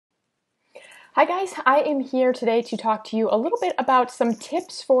Hi guys, I am here today to talk to you a little bit about some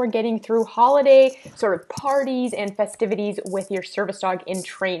tips for getting through holiday sort of parties and festivities with your service dog in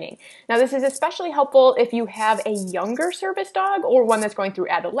training. Now this is especially helpful if you have a younger service dog or one that's going through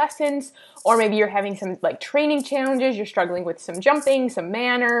adolescence, or maybe you're having some training challenges, you're struggling with some jumping, some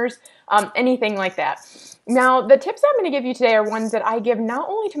manners, anything like that. Now, the tips I'm going to give you today are ones that I give not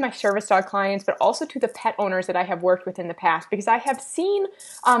only to my service dog clients, but also to the pet owners that I have worked with in the past, because I have seen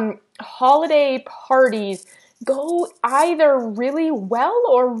holiday parties go either really well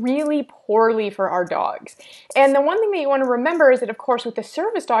or really poorly for our dogs. And the one thing that you want to remember is that, of course, with the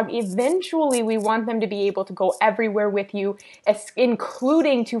service dog, eventually we want them to be able to go everywhere with you,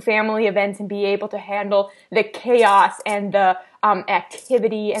 including to family events, and be able to handle the chaos and the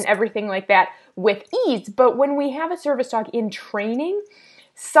activity and everything like that with ease. But when we have a service dog in training,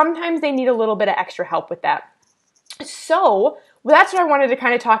 sometimes they need a little bit of extra help with that. So that's what I wanted to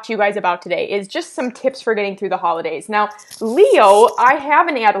kind of talk to you guys about today, is just some tips for getting through the holidays. Now, Leo, I have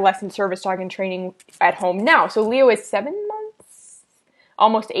an adolescent service dog in training at home now. So Leo is 7 months,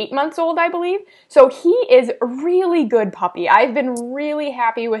 almost 8 months old, I believe. So he is a really good puppy. I've been really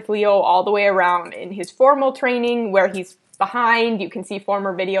happy with Leo all the way around in his formal training, where he's behind. You can see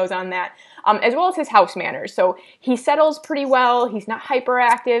former videos on that, as well as his house manners. So he settles pretty well. He's not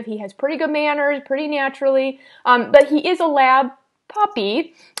hyperactive. He has pretty good manners, pretty naturally, but he is a lab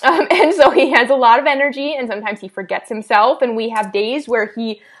puppy, and so he has a lot of energy, and sometimes he forgets himself, and we have days where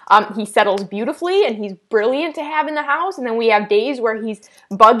he settles beautifully and he's brilliant to have in the house, and then we have days where he's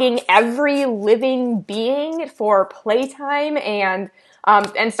bugging every living being for playtime and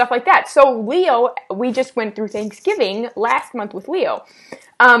stuff like that. So Leo, we just went through Thanksgiving last month with Leo.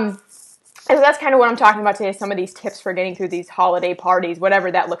 And so that's kind of what I'm talking about today, some of these tips for getting through these holiday parties,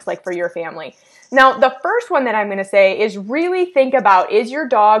 whatever that looks like for your family. Now, the first one that I'm going to say is really think about, is your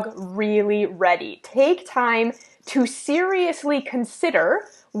dog really ready? Take time to seriously consider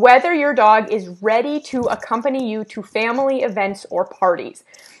whether your dog is ready to accompany you to family events or parties.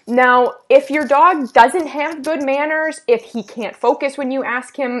 Now, if your dog doesn't have good manners, if he can't focus when you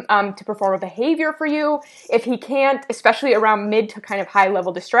ask him to perform a behavior for you, if he can't, especially around mid to kind of high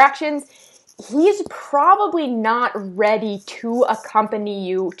level distractions, he's probably not ready to accompany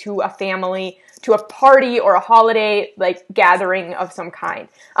you to a family, to a party or a holiday gathering of some kind.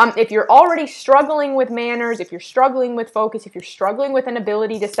 If you're already struggling with manners, if you're struggling with focus, if you're struggling with an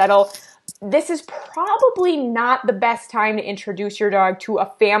ability to settle, this is probably not the best time to introduce your dog to a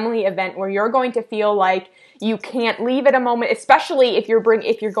family event where you're going to feel like you can't leave at a moment, especially if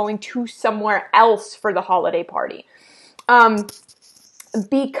you're going to somewhere else for the holiday party.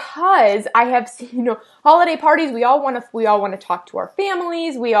 Because I have seen, holiday parties, we all want to talk to our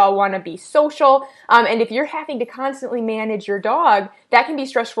families, we all want to be social, and if you're having to constantly manage your dog, that can be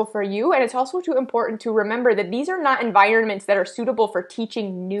stressful for you, and it's also too important to remember that these are not environments that are suitable for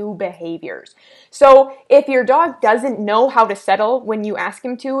teaching new behaviors. So if your dog doesn't know how to settle when you ask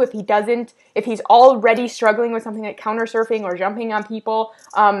him to, if he's already struggling with something like counter surfing or jumping on people,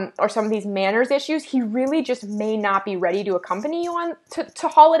 or some of these manners issues, he really just may not be ready to accompany you to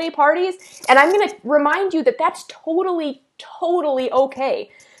holiday parties. And I'm going to remind you that that's totally okay.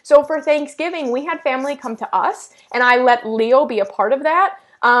 So for Thanksgiving, we had family come to us, and I let Leo be a part of that.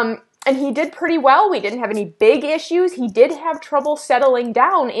 And he did pretty well. We didn't have any big issues. He did have trouble settling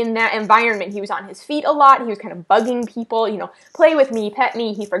down in that environment. He was on his feet a lot. He was kind of bugging people, play with me, pet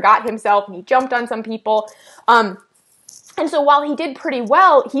me. He forgot himself, and he jumped on some people. And so while he did pretty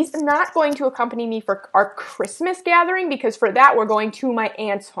well, he's not going to accompany me for our Christmas gathering, because for that we're going to my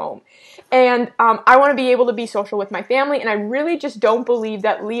aunt's home. And I want to be able to be social with my family, and I really just don't believe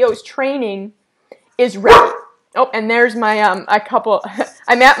that Leo's training is ready. Oh, and there's my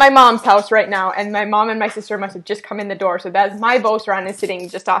I'm at my mom's house right now, and my mom and my sister must have just come in the door. So that's my Bosran is sitting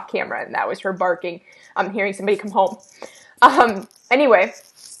just off camera, and that was her barking. I'm hearing somebody come home. Anyway.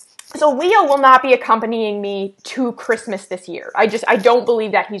 So Leo will not be accompanying me to Christmas this year. I don't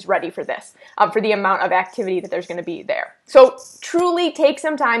believe that he's ready for this, for the amount of activity that there's going to be there. So truly take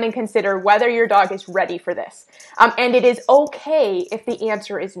some time and consider whether your dog is ready for this. And it is okay if the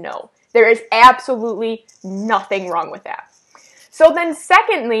answer is no. There is absolutely nothing wrong with that. So then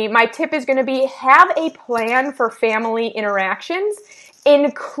secondly, my tip is going to be have a plan for family interactions,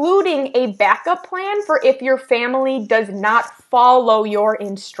 including a backup plan for if your family does not follow your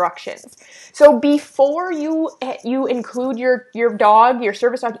instructions. So before you include your dog, your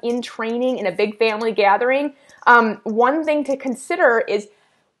service dog, in training in a big family gathering, one thing to consider is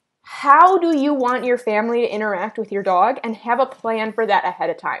how do you want your family to interact with your dog, and have a plan for that ahead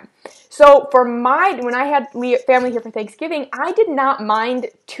of time. So when I had family here for Thanksgiving, I did not mind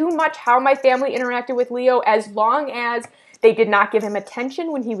too much how my family interacted with Leo, as long as they did not give him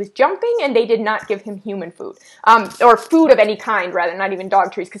attention when he was jumping, and they did not give him human food, or food of any kind, rather, not even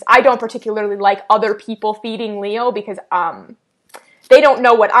dog treats, because I don't particularly like other people feeding Leo, because they don't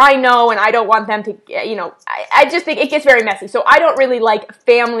know what I know, and I don't want them to, I just think it gets very messy. So I don't really like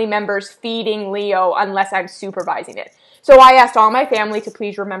family members feeding Leo unless I'm supervising it. So I asked all my family to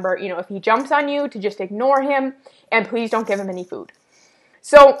please remember, if he jumps on you, to just ignore him, and please don't give him any food.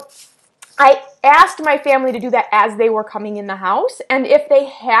 So I asked my family to do that as they were coming in the house, and if they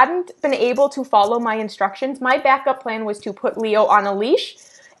hadn't been able to follow my instructions, my backup plan was to put Leo on a leash,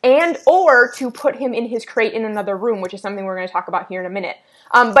 and or to put him in his crate in another room, which is something we're going to talk about here in a minute.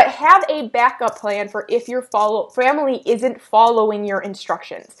 But have a backup plan for if your family isn't following your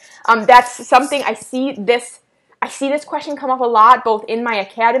instructions. That's something I see this question come up a lot, both in my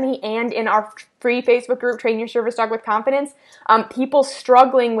academy and in our free Facebook group, Train Your Service Dog with Confidence. People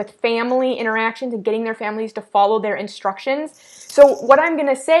struggling with family interactions and getting their families to follow their instructions. So what I'm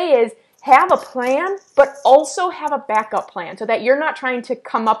going to say is, have a plan, but also have a backup plan so that you're not trying to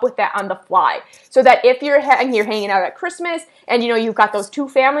come up with that on the fly. So that if you're hanging out at Christmas and you've got those two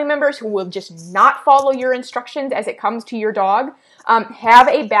family members who will just not follow your instructions as it comes to your dog, have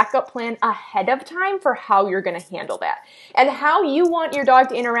a backup plan ahead of time for how you're going to handle that. And how you want your dog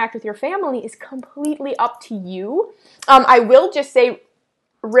to interact with your family is completely up to you. I will just say,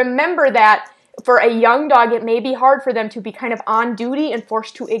 remember that for a young dog, it may be hard for them to be kind of on duty and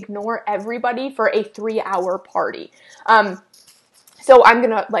forced to ignore everybody for a 3-hour party. So I'm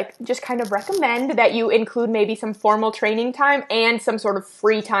going to just kind of recommend that you include maybe some formal training time and some sort of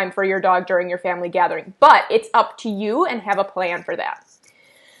free time for your dog during your family gathering. But it's up to you, and have a plan for that.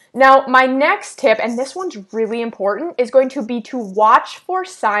 Now, my next tip, and this one's really important, is going to be to watch for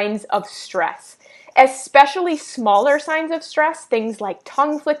signs of stress. Especially smaller signs of stress, things like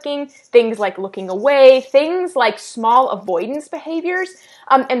tongue flicking, things like looking away, things like small avoidance behaviors,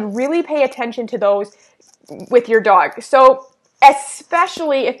 and really pay attention to those with your dog. So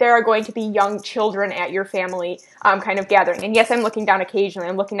especially if there are going to be young children at your family kind of gathering. And yes, I'm looking down occasionally.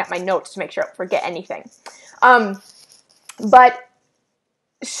 I'm looking at my notes to make sure I don't forget anything. But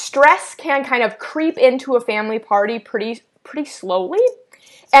stress can kind of creep into a family party pretty slowly.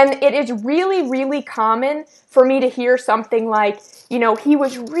 And it is really, really common for me to hear something like, he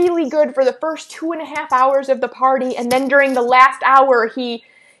was really good for the first 2.5 hours of the party, and then during the last hour, he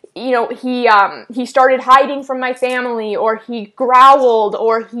started hiding from my family, or he growled,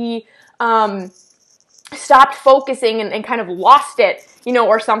 or he stopped focusing and kind of lost it,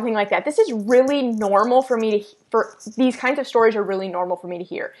 or something like that. This is really normal for me these kinds of stories are really normal for me to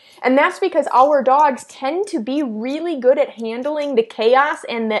hear. And that's because our dogs tend to be really good at handling the chaos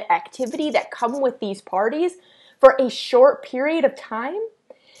and the activity that come with these parties for a short period of time.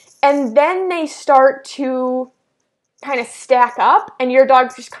 And then they start to kind of stack up, and your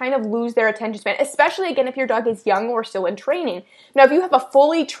dogs just kind of lose their attention span, especially, again, if your dog is young or still in training. Now, if you have a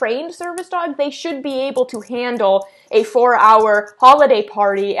fully trained service dog, they should be able to handle a 4-hour holiday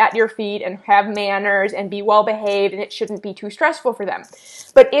party at your feet and have manners and be well behaved, and it shouldn't be too stressful for them.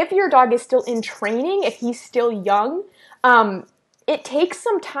 But if your dog is still in training, if he's still young, it takes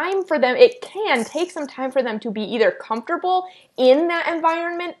some time for them, it can take some time for them to be either comfortable in that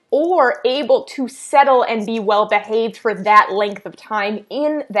environment or able to settle and be well behaved for that length of time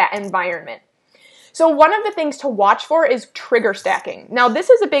in that environment. So one of the things to watch for is trigger stacking. Now, this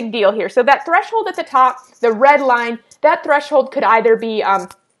is a big deal here. So that threshold at the top, the red line, that threshold could either be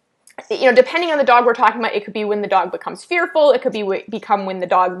depending on the dog we're talking about, it could be when the dog becomes fearful. It could become when the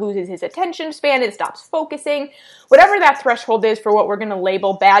dog loses his attention span and stops focusing. Whatever that threshold is for what we're going to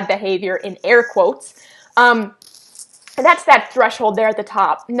label bad behavior in air quotes, that's that threshold there at the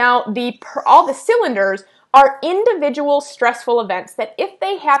top. Now, all the cylinders are individual stressful events that if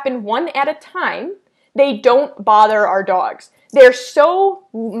they happen one at a time, they don't bother our dogs. They're so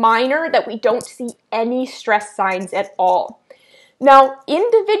minor that we don't see any stress signs at all. Now,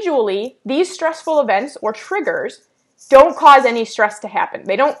 individually, these stressful events or triggers don't cause any stress to happen.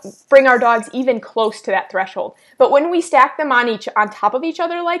 They don't bring our dogs even close to that threshold. But when we stack them on top of each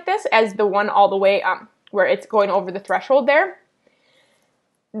other like this, as the one all the way where it's going over the threshold there,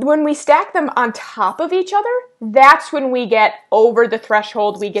 when we stack them on top of each other, that's when we get over the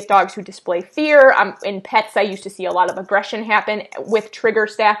threshold. We get dogs who display fear. In pets, I used to see a lot of aggression happen with trigger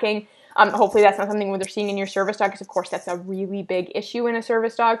stacking. Hopefully that's not something they're seeing in your service dog, because of course that's a really big issue in a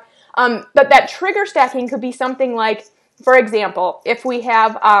service dog. But that trigger stacking could be something like for example, if we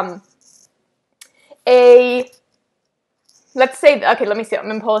have let's say, okay, let me see, I'm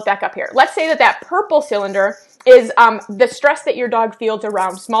going to pull it back up here. Let's say that purple cylinder is the stress that your dog feels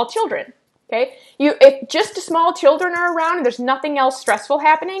around small children. Okay, if just small children are around and there's nothing else stressful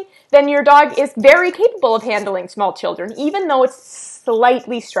happening, then your dog is very capable of handling small children, even though it's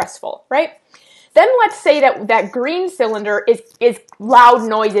slightly stressful, right? Then let's say that green cylinder is loud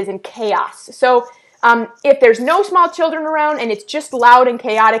noises and chaos. So if there's no small children around and it's just loud and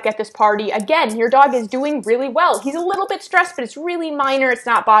chaotic at this party, again, your dog is doing really well. He's a little bit stressed, but it's really minor. It's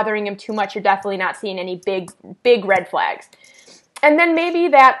not bothering him too much. You're definitely not seeing any big red flags. And then maybe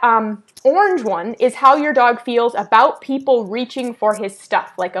that orange one is how your dog feels about people reaching for his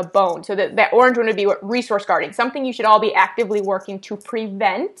stuff, like a bone. So that orange one would be resource guarding, something you should all be actively working to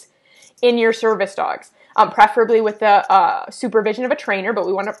prevent in your service dogs, preferably with the supervision of a trainer, but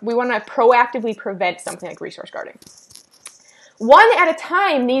we want to proactively prevent something like resource guarding. One at a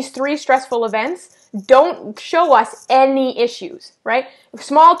time, these 3 stressful events don't show us any issues, right?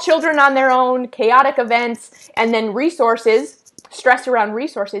 Small children on their own, chaotic events, and then resources, stress around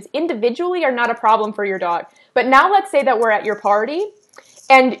resources individually are not a problem for your dog. But now let's say that we're at your party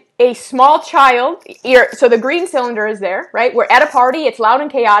and a small child, so the green cylinder is there, right? We're at a party, it's loud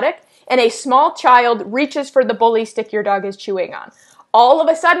and chaotic, and a small child reaches for the bully stick your dog is chewing on. All of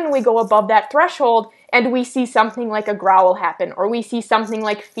a sudden we go above that threshold and we see something like a growl happen, or we see something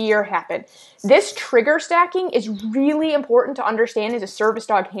like fear happen. This trigger stacking is really important to understand as a service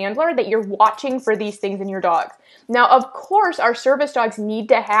dog handler, that you're watching for these things in your dogs. Now, of course, our service dogs need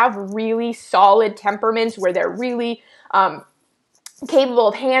to have really solid temperaments where they're really capable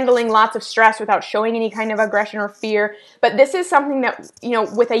of handling lots of stress without showing any kind of aggression or fear. But this is something that,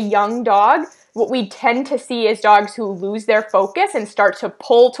 with a young dog, what we tend to see is dogs who lose their focus and start to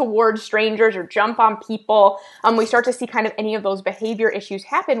pull towards strangers or jump on people. We start to see kind of any of those behavior issues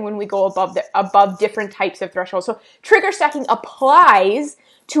happen when we go above different types of thresholds. So trigger stacking applies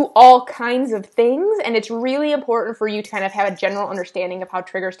to all kinds of things, and it's really important for you to kind of have a general understanding of how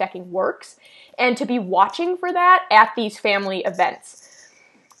trigger stacking works and to be watching for that at these family events.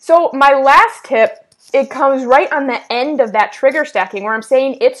 So my last tip, it comes right on the end of that trigger stacking, where I'm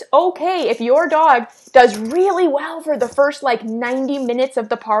saying it's okay if your dog does really well for the first 90 minutes of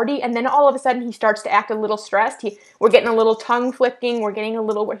the party, and then all of a sudden he starts to act a little stressed. We're getting a little tongue flicking. We're getting a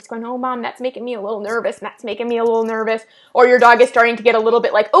little where he's going, oh, Mom, that's making me a little nervous, and that's making me a little nervous. Or your dog is starting to get a little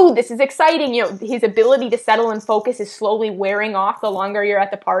bit like, oh, this is exciting. His ability to settle and focus is slowly wearing off the longer you're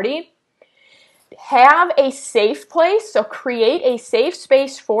at the party. Have a safe place, so create a safe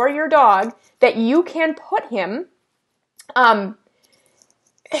space for your dog that you can put him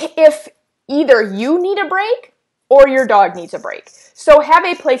if either you need a break or your dog needs a break. So have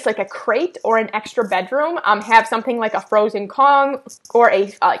a place like a crate or an extra bedroom. Have something like a frozen Kong or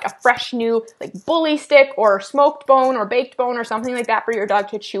a fresh new bully stick or smoked bone or baked bone or something like that for your dog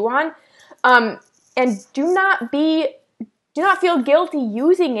to chew on. And do not feel guilty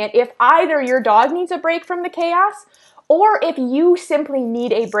using it if either your dog needs a break from the chaos or if you simply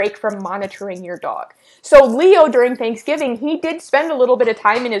need a break from monitoring your dog. So Leo, during Thanksgiving, he did spend a little bit of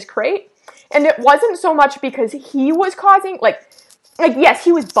time in his crate, and it wasn't so much because he was causing, yes,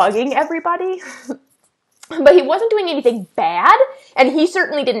 he was bugging everybody, but he wasn't doing anything bad, and he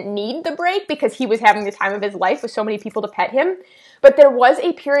certainly didn't need the break because he was having the time of his life with so many people to pet him. But there was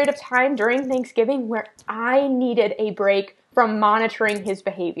a period of time during Thanksgiving where I needed a break from monitoring his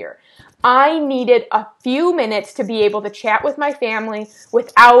behavior. I needed a few minutes to be able to chat with my family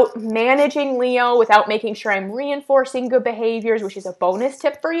without managing Leo, without making sure I'm reinforcing good behaviors, which is a bonus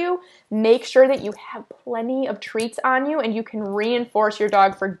tip for you. Make sure that you have plenty of treats on you and you can reinforce your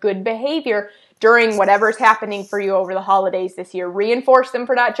dog for good behavior during whatever's happening for you over the holidays this year. Reinforce them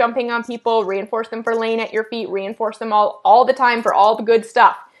for not jumping on people, reinforce them for laying at your feet, reinforce them all the time for all the good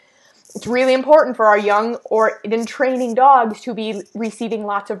stuff. It's really important for our young or in training dogs to be receiving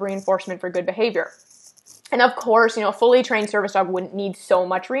lots of reinforcement for good behavior. And of course, a fully trained service dog wouldn't need so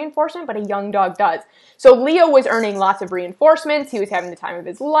much reinforcement, but a young dog does. So Leo was earning lots of reinforcements. He was having the time of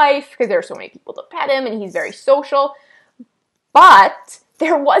his life because there are so many people to pet him and he's very social. But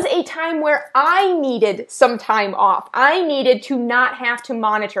there was a time where I needed some time off. I needed to not have to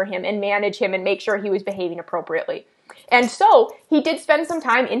monitor him and manage him and make sure he was behaving appropriately. And so he did spend some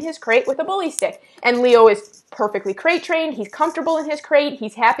time in his crate with a bully stick. And Leo is perfectly crate trained. He's comfortable in his crate.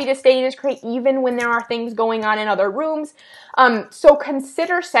 He's happy to stay in his crate even when there are things going on in other rooms. So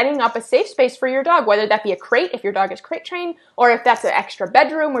consider setting up a safe space for your dog, whether that be a crate if your dog is crate trained, or if that's an extra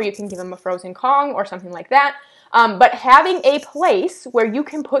bedroom where you can give him a frozen Kong or something like that. But having a place where you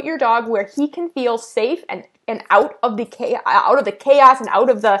can put your dog where he can feel safe and out of the chaos and out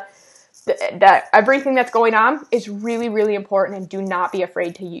of the everything that's going on is really, really important, and do not be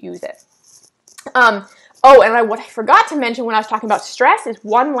afraid to use it. What I forgot to mention when I was talking about stress is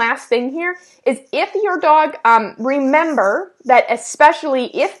one last thing here is if your dog, remember that especially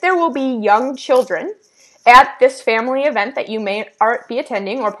if there will be young children at this family event that you may be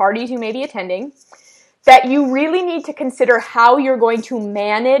attending or parties you may be attending, that you really need to consider how you're going to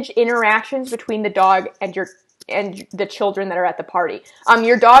manage interactions between the dog and the children that are at the party.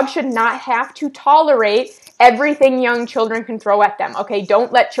 Your dog should not have to tolerate everything young children can throw at them. Okay,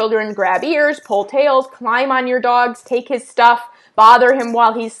 don't let children grab ears, pull tails, climb on your dogs, take his stuff, bother him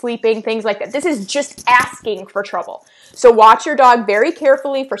while he's sleeping, things like that. This is just asking for trouble. So watch your dog very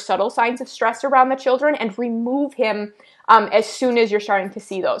carefully for subtle signs of stress around the children and remove him as soon as you're starting to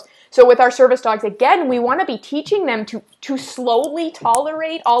see those. So with our service dogs, again, we want to be teaching them to slowly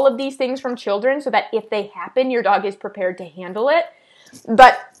tolerate all of these things from children so that if they happen, your dog is prepared to handle it.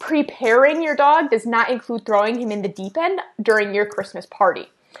 But preparing your dog does not include throwing him in the deep end during your Christmas party.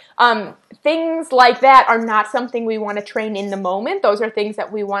 Things like that are not something we want to train in the moment. Those are things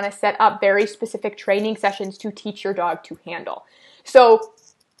that we want to set up very specific training sessions to teach your dog to handle. So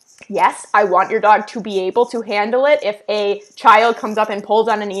yes, I want your dog to be able to handle it if a child comes up and pulls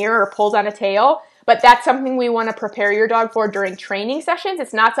on an ear or pulls on a tail, but that's something we want to prepare your dog for during training sessions.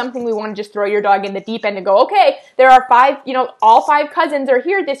 It's not something we want to just throw your dog in the deep end and go, okay, there are all 5 cousins are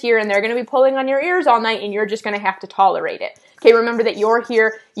here this year and they're going to be pulling on your ears all night and you're just going to have to tolerate it. Okay, remember that you're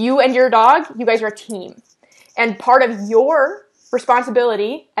here, you and your dog, you guys are a team. And part of your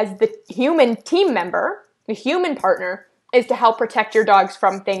responsibility as the human team member, the human partner, is to help protect your dogs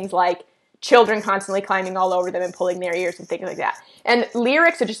from things like children constantly climbing all over them and pulling their ears and things like that. And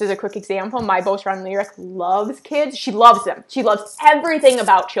Lyric, so just as a quick example, my Beauce Run Lyric loves kids. She loves them. She loves everything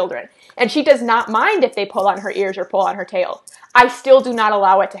about children. And she does not mind if they pull on her ears or pull on her tail. I still do not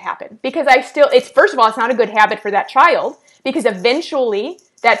allow it to happen because first of all, it's not a good habit for that child because eventually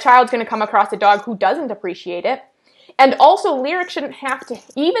that child's going to come across a dog who doesn't appreciate it. And also, Lyric shouldn't have to,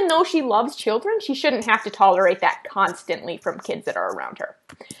 even though she loves children, she shouldn't have to tolerate that constantly from kids that are around her.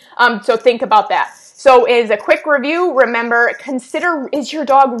 So think about that. So as a quick review, remember, consider, is your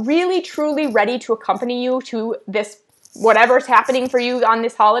dog really, truly ready to accompany you to this, whatever's happening for you on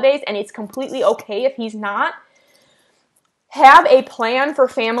this holidays, and it's completely okay if he's not. Have a plan for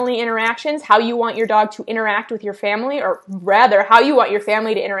family interactions, how you want your dog to interact with your family, or rather, how you want your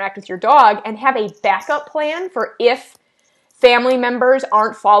family to interact with your dog, and have a backup plan for if family members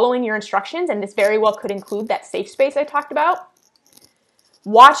aren't following your instructions, and this very well could include that safe space I talked about.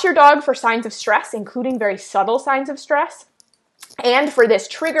 Watch your dog for signs of stress, including very subtle signs of stress, and for this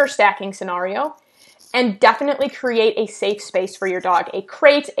trigger stacking scenario. And definitely create a safe space for your dog, a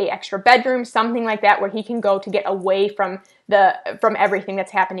crate, a extra bedroom, something like that where he can go to get away from everything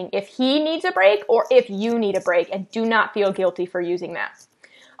that's happening if he needs a break or if you need a break, and do not feel guilty for using that.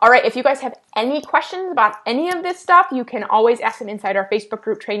 All right, if you guys have any questions about any of this stuff, you can always ask them inside our Facebook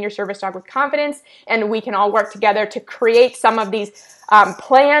group, Train Your Service Dog with Confidence, and we can all work together to create some of these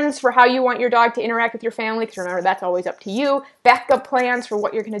plans for how you want your dog to interact with your family, because remember, that's always up to you. Backup plans for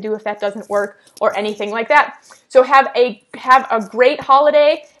what you're going to do if that doesn't work or anything like that. So have a great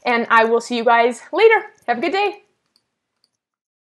holiday, and I will see you guys later. Have a good day.